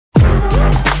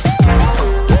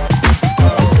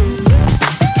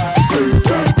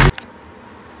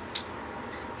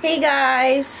Hey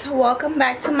guys, welcome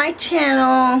back to my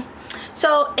channel.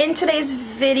 So in today's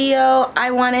video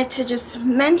I wanted to just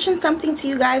mention something to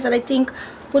you guys that I think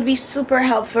would be super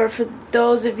helpful for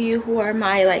those of you who are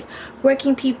my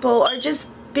working people or just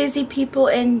busy people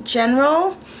in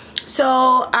general.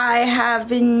 So I have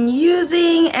been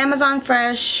using Amazon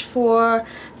Fresh for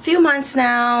a few months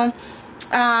now.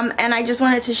 And I just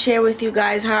wanted to share with you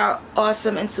guys how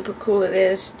awesome and super cool it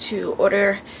is to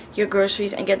order your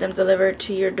groceries and get them delivered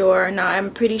to your door. Now I'm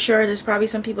pretty sure there's probably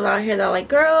some people out here that are like,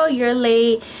 girl, you're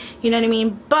late, you know what I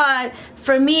mean? But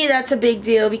for me that's a big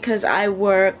deal because I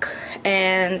work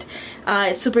and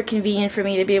it's super convenient for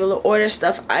me to be able to order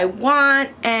stuff I want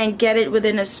and get it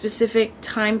within a specific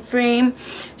time frame.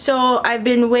 So I've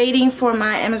been waiting for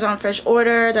my Amazon Fresh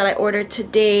order that I ordered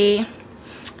today,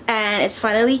 and it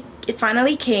finally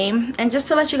came. And just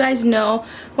to let you guys know,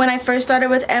 when I first started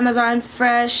with Amazon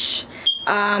Fresh,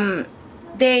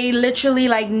 they literally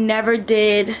never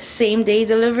did same day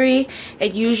delivery.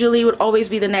 It usually would always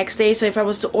be the next day. So if I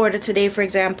was to order today, for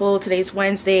example, today's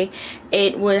Wednesday,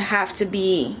 it would have to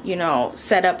be, you know,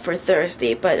 set up for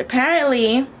Thursday. But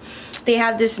apparently they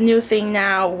have this new thing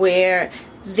now where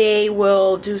they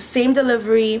will do same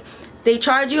delivery. They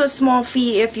charge you a small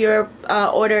fee if your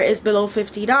order is below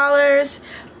 $50,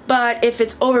 but if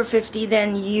it's over $50,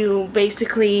 then you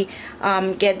basically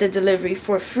get the delivery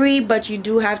for free. But you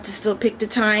do have to still pick the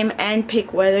time and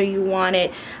pick whether you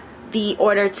wanted the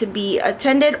order to be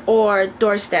attended or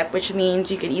doorstep, which means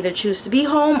you can either choose to be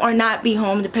home or not be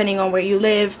home depending on where you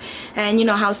live, and you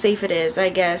know how safe it is, I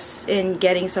guess, in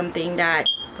getting something that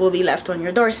will be left on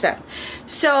your doorstep.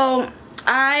 So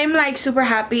I'm super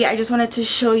happy. I just wanted to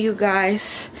show you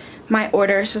guys my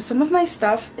order. So some of my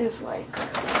stuff is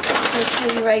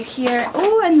literally right here.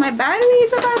 Oh, and my battery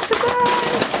is about to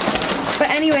die. But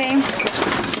anyway,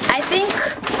 I think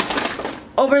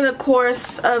over the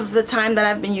course of the time that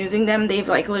I've been using them, they've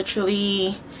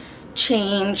literally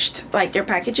changed their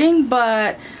packaging.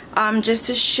 But just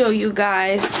to show you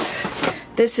guys,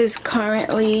 this is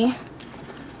currently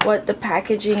what the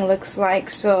packaging looks like.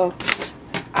 So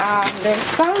there's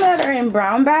some that are in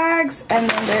brown bags, and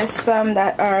then there's some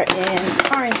that are in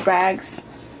orange bags.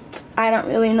 I don't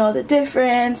really know the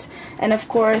difference. And of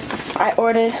course I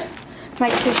ordered my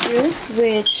tissue,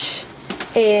 which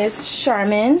is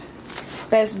Charmin,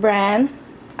 best brand.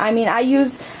 I mean, I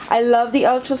love the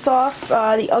Ultra Soft.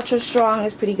 The Ultra Strong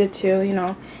is pretty good too. You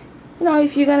know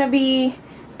if you're gonna be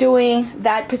doing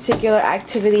that particular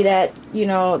activity that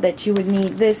that you would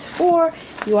need this for,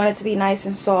 you want it to be nice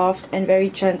and soft and very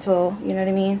gentle, you know what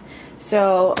I mean?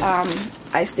 So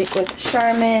I stick with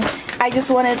Charmin. I just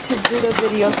wanted to do the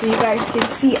video so you guys can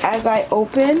see as I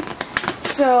open.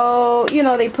 So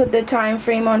they put the time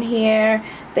frame on here,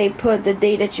 they put the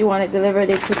date that you want to deliver,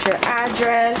 they put your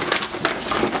address.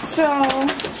 So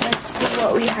let's see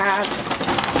what we have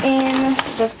in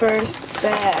the first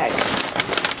bag.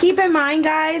 Keep in mind,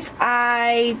 guys,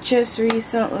 I just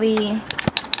recently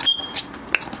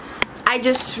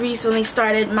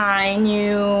started my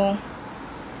new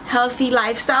healthy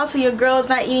lifestyle. So your girl's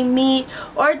not eating meat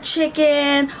or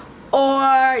chicken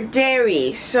or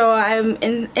dairy. So I'm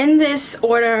in this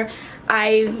order.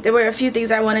 There were a few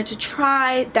things I wanted to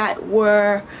try that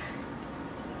were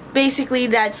basically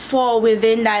that fall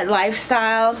within that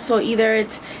lifestyle. So either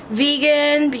it's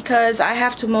vegan, because I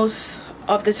have to most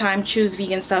of the time choose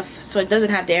vegan stuff so it doesn't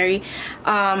have dairy.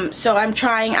 So I'm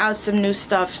trying out some new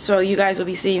stuff, so you guys will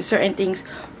be seeing certain things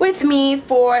with me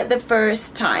for the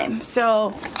first time.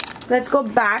 So let's go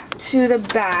back to the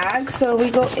bag. So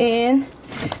we go in.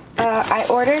 I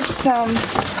ordered some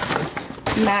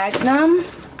Magnum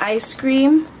ice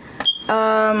cream,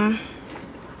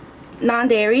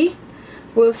 non-dairy.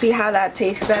 We'll see how that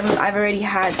tastes, because I've already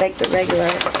had the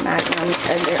regular Magnums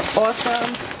and they're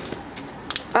awesome.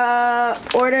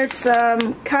 Ordered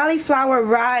some cauliflower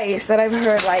rice that I've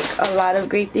heard a lot of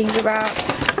great things about.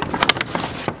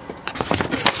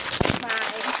 My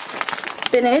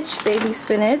spinach, baby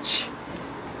spinach.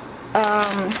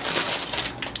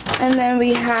 And then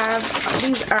we have,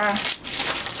 these are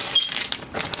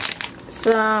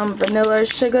some vanilla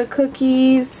sugar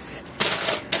cookies.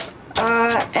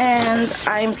 And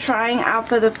I'm trying out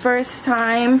for the first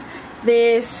time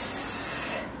this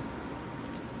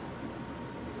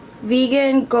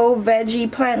vegan go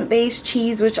veggie plant-based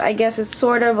cheese, which I guess is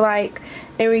sort of like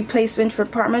a replacement for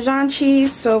Parmesan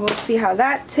cheese. So we'll see how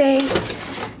that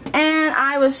tastes. And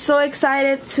I was so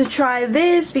excited to try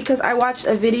this because I watched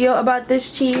a video about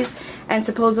this cheese, and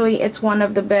supposedly it's one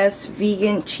of the best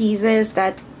vegan cheeses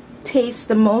that tastes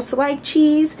the most like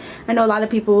cheese. I know a lot of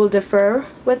people will differ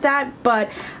with that, but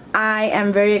I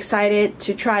am very excited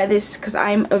to try this because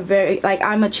I'm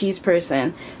a cheese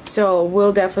person. So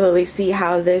we'll definitely see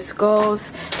how this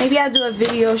goes. Maybe I'll do a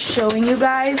video showing you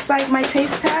guys like my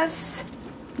taste test.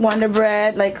 Wonder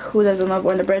Bread, like who doesn't love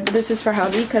Wonder Bread? But this is for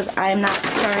hubby because I'm not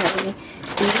currently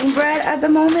eating bread at the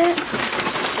moment.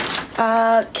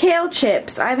 Kale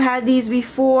chips. I've had these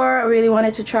before. I really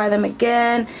wanted to try them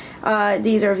again.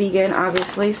 These are vegan,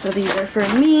 obviously, so these are for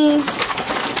me.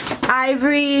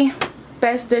 Ivory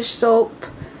Best Dish Soap,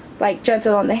 like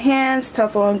gentle on the hands,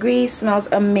 tough on grease, smells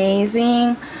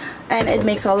amazing, and it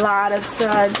makes a lot of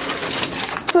suds.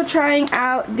 So trying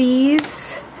out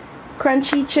these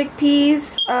crunchy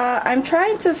chickpeas. I'm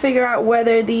trying to figure out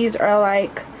whether these are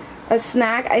like a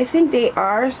snack. I think they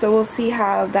are, so we'll see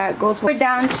how that goes. We're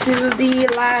down to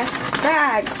the last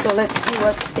bag, so let's see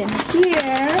what's in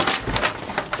here.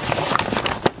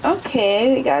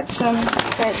 Okay, we got some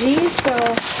veggies.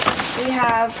 So we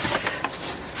have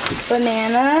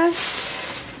bananas.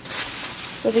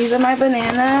 So these are my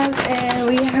bananas, and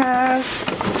we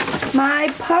have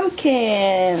my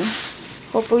pumpkin.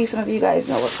 Hopefully some of you guys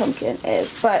know what pumpkin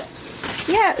is, but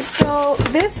yeah, so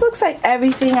this looks like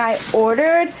everything I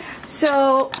ordered.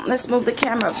 So let's move the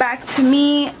camera back to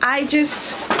me. I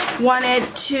just wanted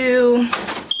to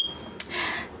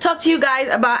talk to you guys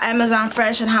about Amazon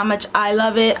Fresh and how much I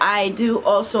love it. I do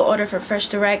also order from Fresh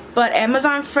Direct, but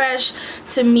Amazon Fresh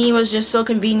to me was just so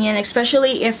convenient,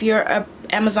 especially if you're a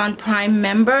Amazon Prime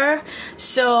member.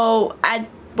 So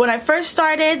when I first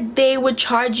started, they would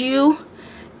charge you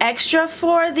extra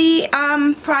for the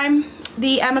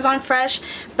Amazon Fresh,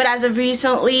 but as of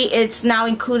recently it's now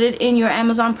included in your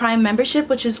Amazon Prime membership,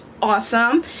 which is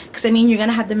awesome because I mean you're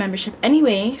gonna have the membership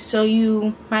anyway, so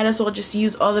you might as well just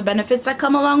use all the benefits that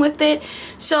come along with it.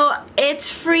 So it's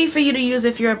free for you to use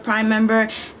if you're a Prime member,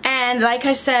 and like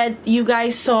I said, you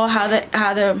guys saw how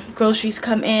the groceries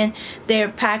come in. They're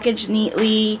packaged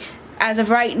neatly. As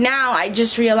of right now, I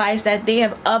just realized that they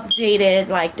have updated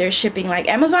like their shipping. Like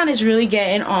Amazon is really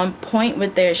getting on point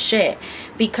with their shit,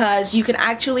 because you can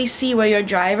actually see where your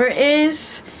driver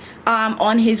is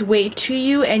on his way to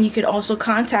you, and you could also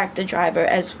contact the driver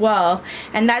as well,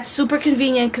 and that's super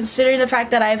convenient considering the fact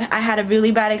that I had a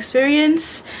really bad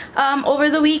experience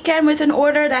over the weekend with an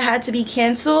order that had to be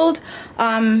canceled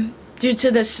due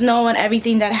to the snow and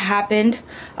everything that happened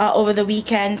over the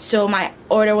weekend. So my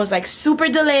order was like super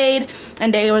delayed,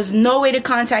 and there was no way to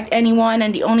contact anyone,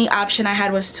 and the only option I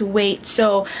had was to wait.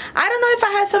 So I don't know if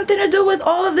I had something to do with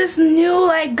all of this new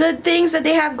like good things that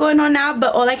they have going on now,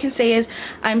 but all I can say is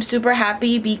I'm super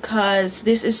happy because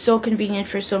this is so convenient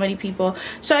for so many people.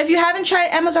 So if you haven't tried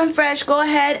Amazon Fresh, go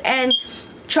ahead and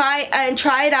try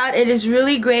it out. It is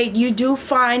really great. You do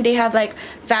find they have like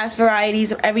vast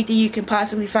varieties of everything you can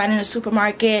possibly find in a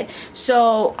supermarket,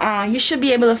 so you should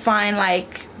be able to find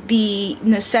like the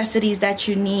necessities that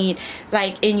you need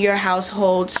like in your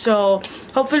household. So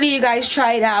hopefully you guys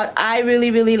try it out. I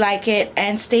really like it,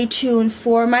 and stay tuned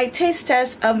for my taste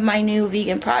test of my new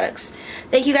vegan products.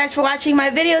 Thank you guys for watching my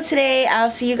video today. I'll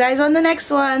see you guys on the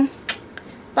next one.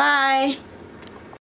 Bye.